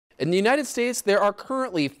In the United States, there are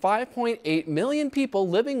currently 5.8 million people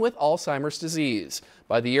living with Alzheimer's disease.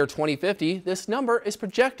 By the year 2050, this number is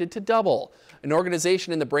projected to double. An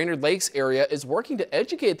organization in the Brainerd Lakes area is working to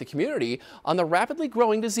educate the community on the rapidly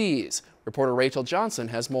growing disease. Reporter Rachel Johnson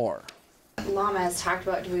has more. Llama has talked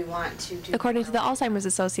about, do we want to do... According to the Alzheimer's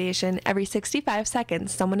Association, every 65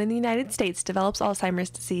 seconds, someone in the United States develops Alzheimer's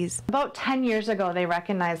disease. About 10 years ago, they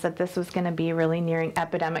recognized that this was going to be really nearing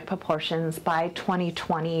epidemic proportions by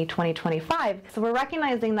 2020, 2025. So we're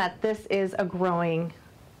recognizing that this is a growing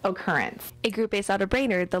occurrence. A group based out of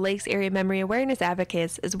Brainerd, the Lakes Area Memory Awareness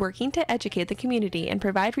Advocates, is working to educate the community and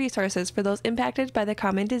provide resources for those impacted by the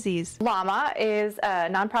common disease. Llama is a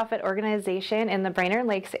nonprofit organization in the Brainerd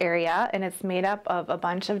Lakes area, and it's made up of a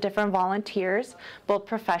bunch of different volunteers, both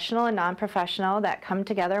professional and non-professional, that come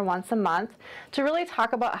together once a month to really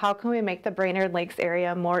talk about how can we make the Brainerd Lakes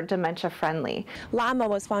area more dementia friendly. Llama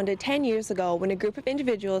was founded 10 years ago when a group of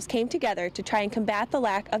individuals came together to try and combat the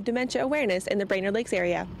lack of dementia awareness in the Brainerd Lakes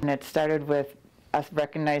area. And it started with us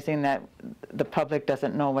recognizing that the public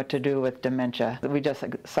doesn't know what to do with dementia. We just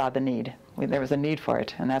saw the need. There was a need for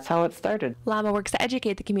it, and that's how it started. Llama works to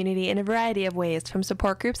educate the community in a variety of ways, from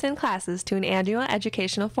support groups and classes to an annual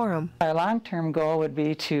educational forum. Our long-term goal would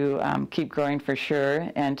be to keep growing for sure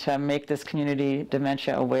and to make this community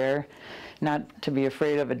dementia aware, not to be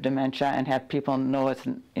afraid of a dementia, and have people know it's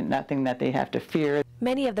nothing that they have to fear.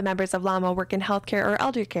 Many of the members of Llama work in healthcare or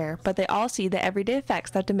elder care, but they all see the everyday effects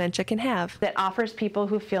that dementia can have. That offers people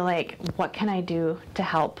who feel like, what can I do to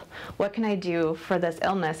help? What can I do for this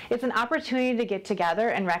illness? It's an opportunity to get together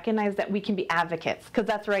and recognize that we can be advocates, because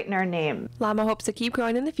that's right in our name. Llama hopes to keep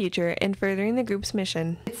growing in the future and furthering the group's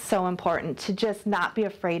mission. It's so important to just not be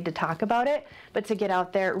afraid to talk about it, but to get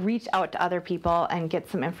out there, reach out to other people and get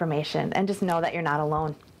some information, and just know that you're not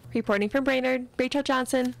alone. Reporting from Brainerd, Rachel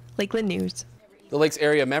Johnson, Lakeland News. The Lakes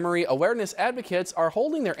Area Memory Awareness Advocates are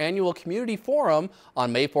holding their annual community forum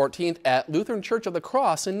on May 14th at Lutheran Church of the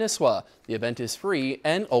Cross in Nisswa. The event is free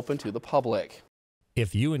and open to the public.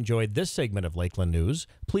 If you enjoyed this segment of Lakeland News,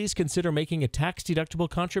 please consider making a tax-deductible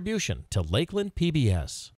contribution to Lakeland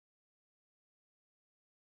PBS.